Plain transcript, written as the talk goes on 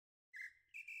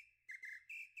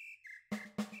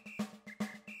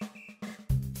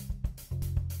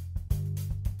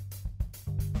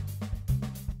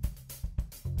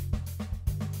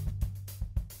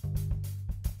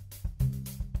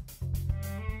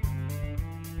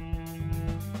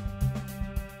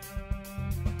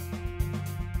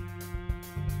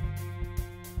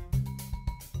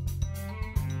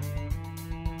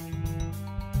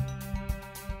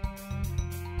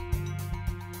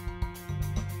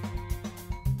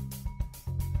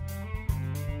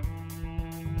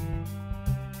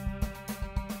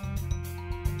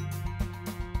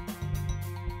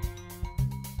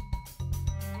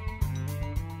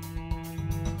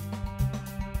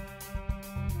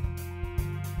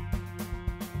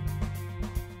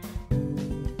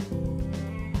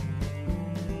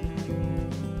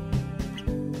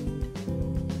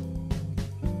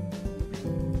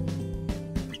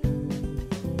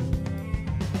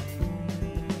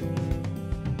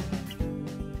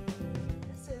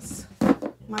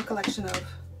my collection of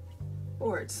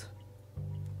boards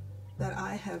that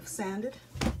I have sanded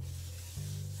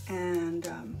and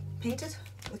painted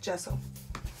with gesso.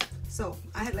 So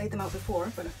I had laid them out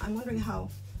before, but I'm wondering how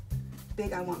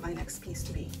big I want my next piece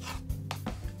to be.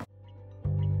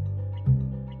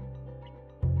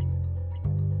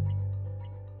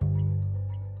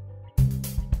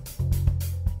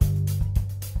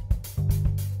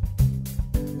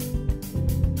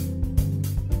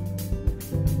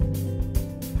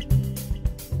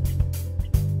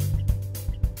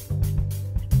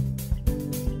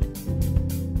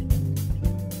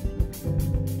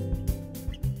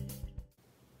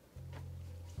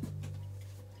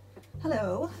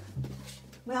 Hello.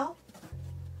 Well,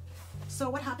 so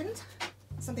what happened?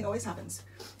 Something always happens.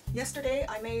 Yesterday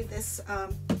I made this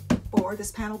board,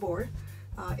 this panel board.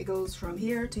 It goes from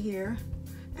here to here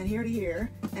and here to here,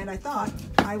 and I thought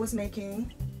I was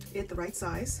making it the right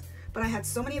size, but I had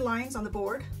so many lines on the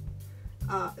board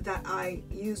that I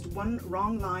used one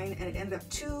wrong line, and it ended up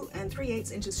 2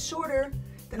 3/8 inches shorter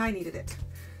than I needed it.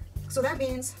 So that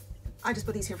means, I just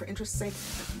put these here for interest's sake,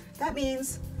 that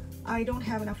means I don't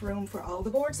have enough room for all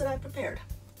the boards that I've prepared.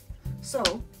 So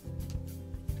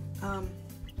I'm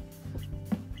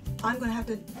going to have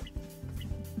to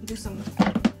do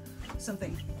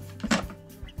something.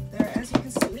 There, as you can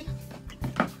see,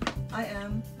 I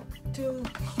am 2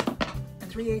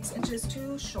 3/8 inches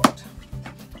too short.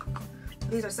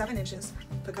 These are 7 inches.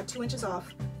 If I cut 2 inches off,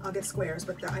 I'll get squares,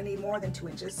 but I need more than 2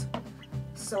 inches.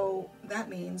 So that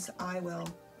means I will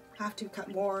have to cut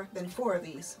more than 4 of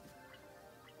these.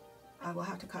 I will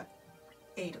have to cut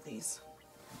 8 of these.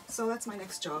 So that's my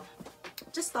next job.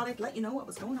 Just thought I'd let you know what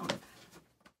was going on.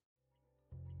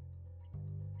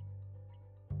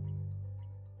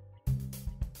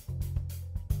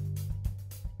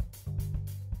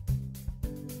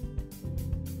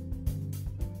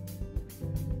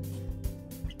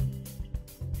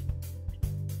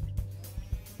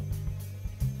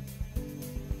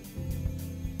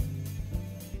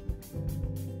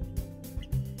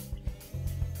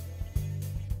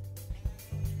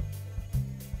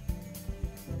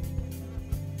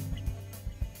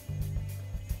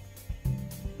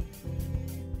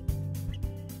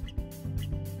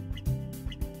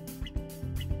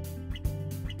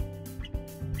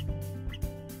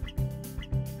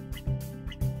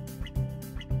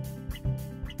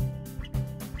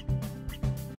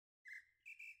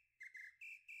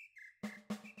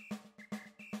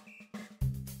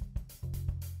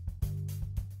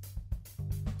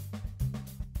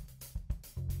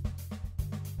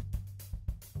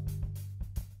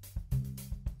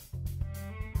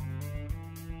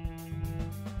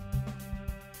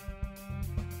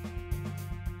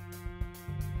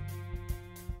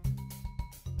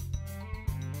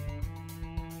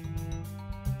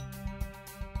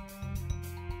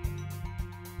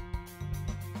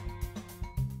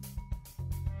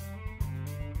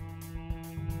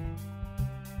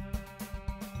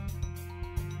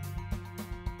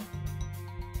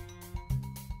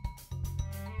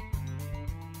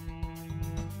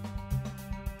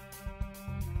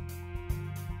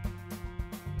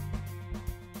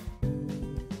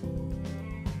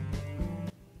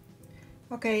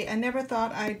 Okay, I never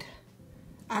thought I'd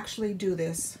actually do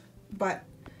this, but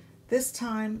this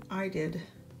time I did.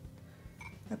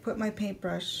 I put my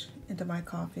paintbrush into my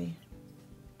coffee,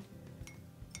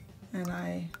 and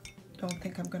I don't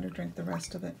think I'm going to drink the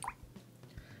rest of it.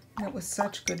 And it was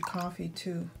such good coffee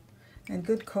too, and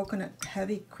good coconut,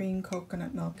 heavy cream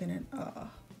coconut milk in it. Oh,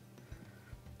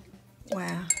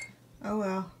 wow. Oh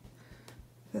well,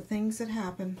 the things that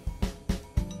happen.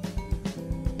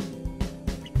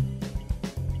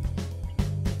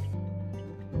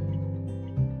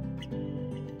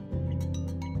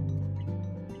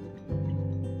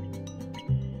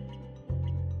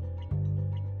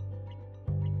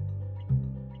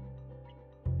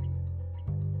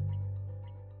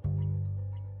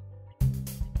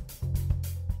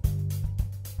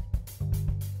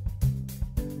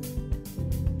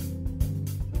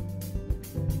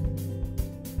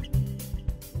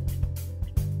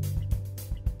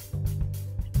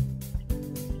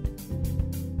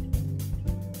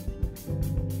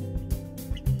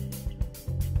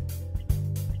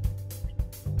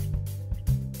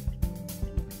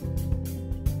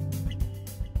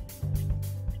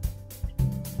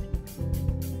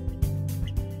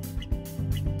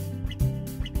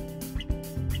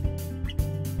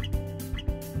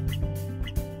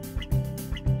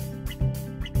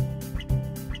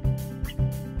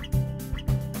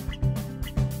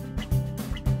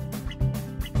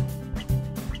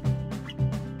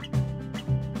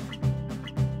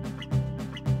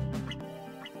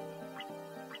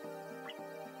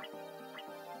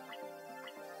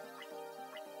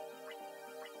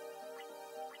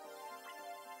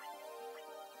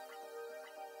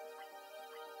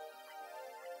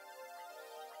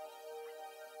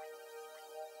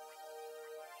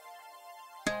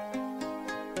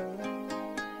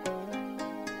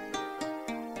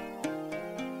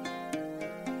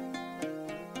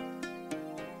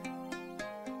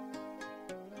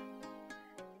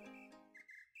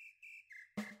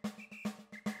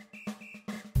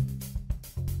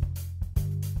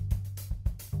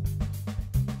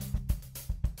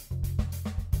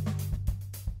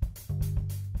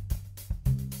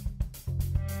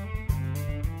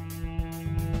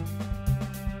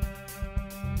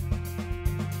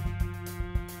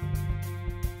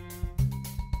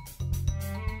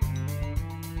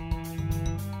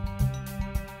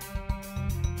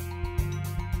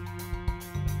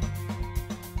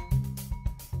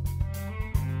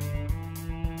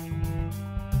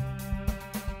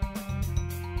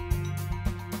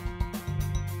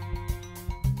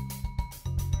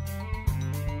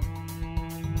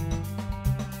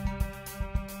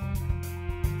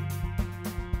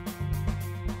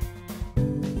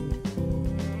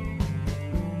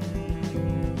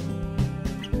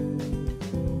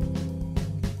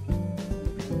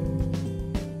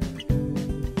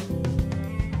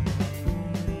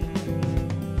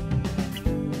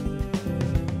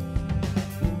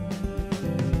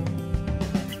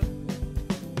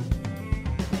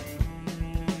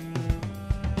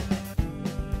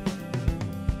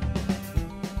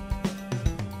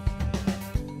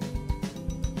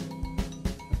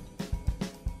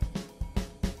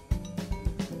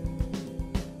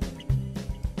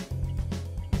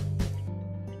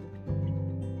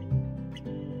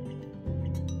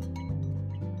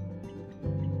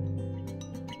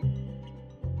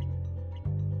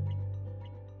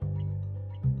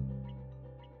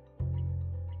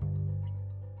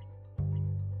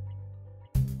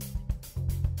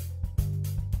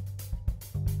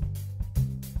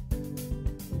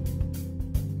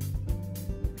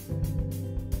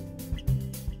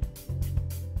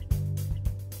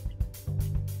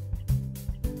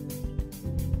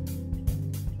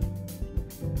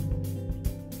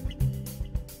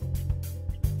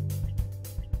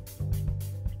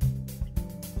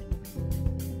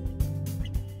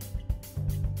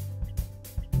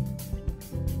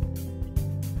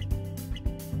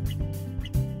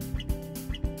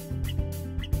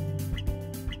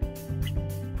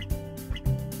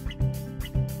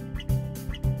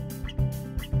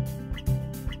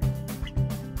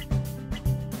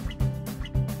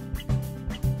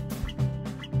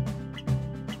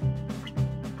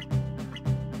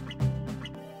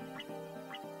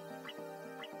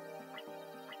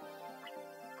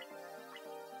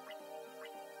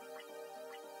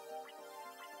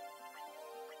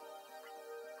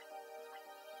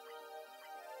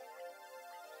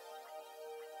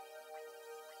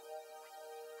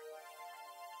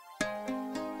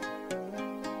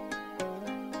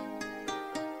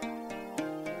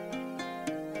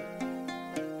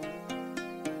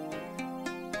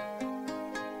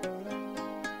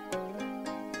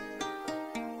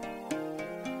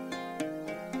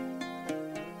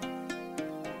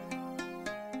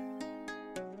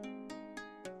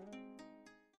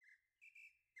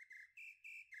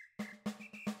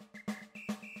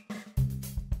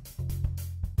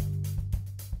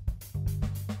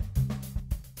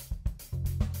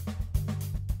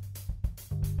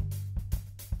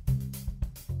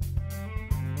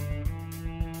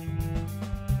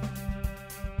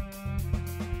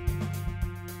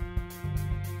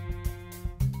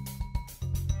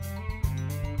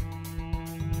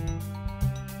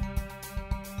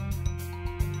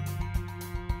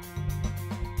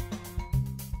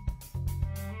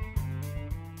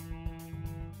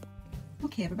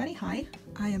 Okay everybody, hi.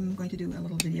 I am going to do a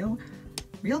little video,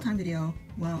 real-time video,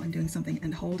 while I'm doing something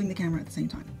and holding the camera at the same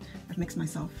time. I've mixed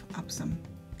myself up some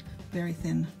very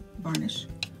thin varnish.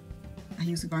 I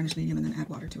use a varnish medium and then add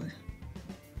water to it.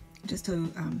 Just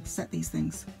to set these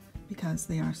things because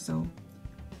they are so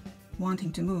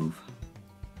wanting to move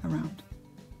around.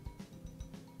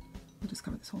 We'll just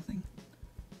cover this whole thing.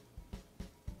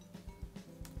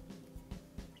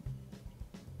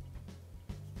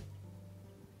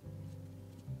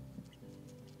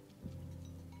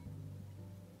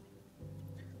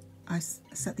 I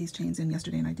set these chains in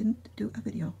yesterday and I didn't do a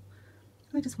video.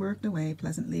 I just worked away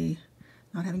pleasantly,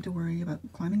 not having to worry about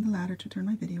climbing the ladder to turn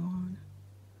my video on.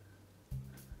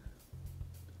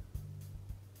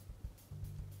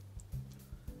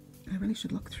 I really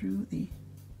should look through the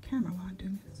camera while I'm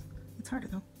doing this. It's harder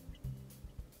though.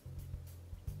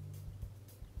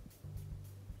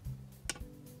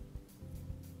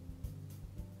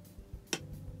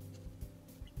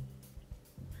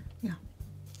 Yeah.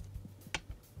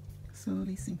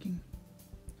 Slowly sinking.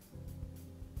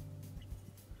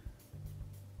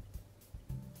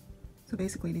 So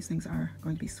basically these things are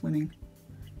going to be swimming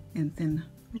in thin,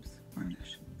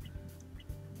 varnish.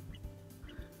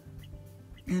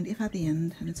 And if at the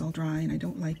end, and it's all dry and I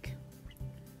don't like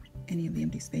any of the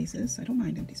empty spaces, I don't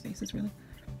mind empty spaces really,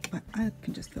 but I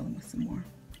can just fill them with some more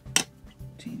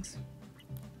chains.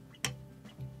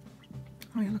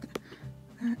 Oh yeah, look at that.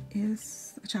 That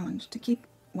is a challenge, to keep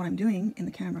what I'm doing in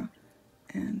the camera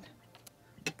and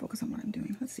focus on what I'm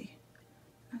doing. Let's see.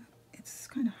 It's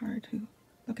kind of hard to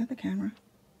look at the camera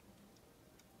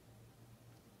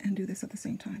and do this at the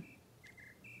same time.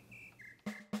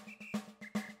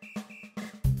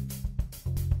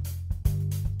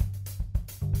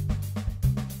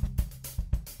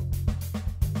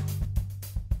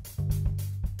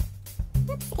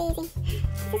 Oops, Daisy.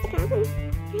 Is this the problem?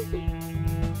 Can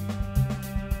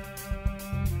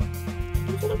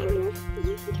you see that one move?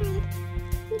 Yeah, you try it.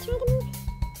 You try to move.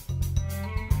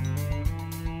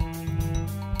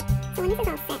 So when this is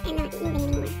all set and not moving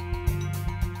anymore,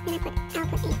 then I'll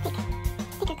put a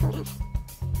thicker coat of.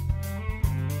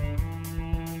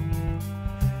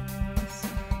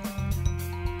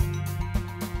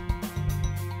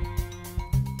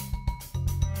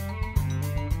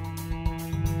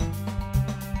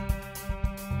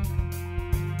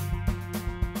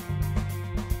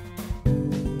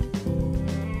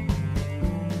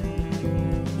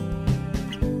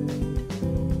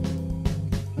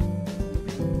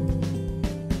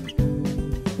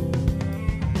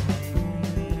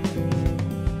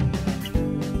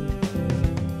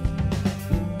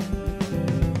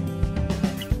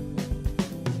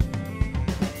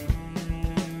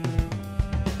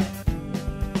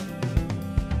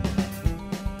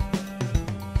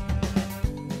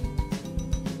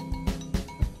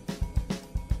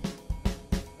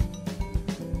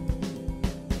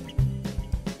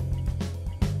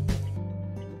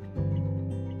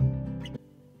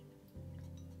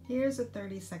 Here's a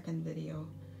 30-second video.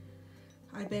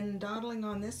 I've been dawdling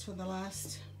on this for the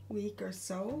last week or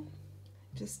so,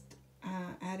 just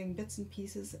adding bits and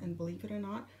pieces, and believe it or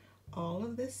not, all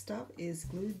of this stuff is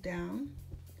glued down,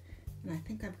 and I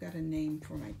think I've got a name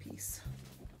for my piece.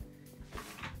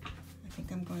 I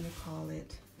think I'm going to call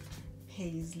it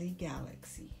Paisley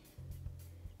Galaxy,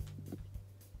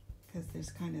 because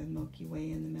there's kind of Milky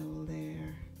Way in the middle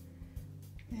there,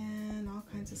 and all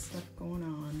kinds of stuff going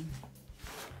on.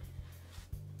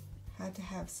 Had to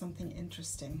have something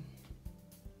interesting.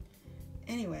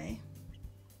 Anyway,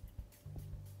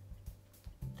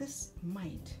 this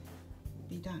might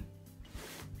be done.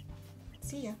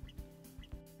 See ya.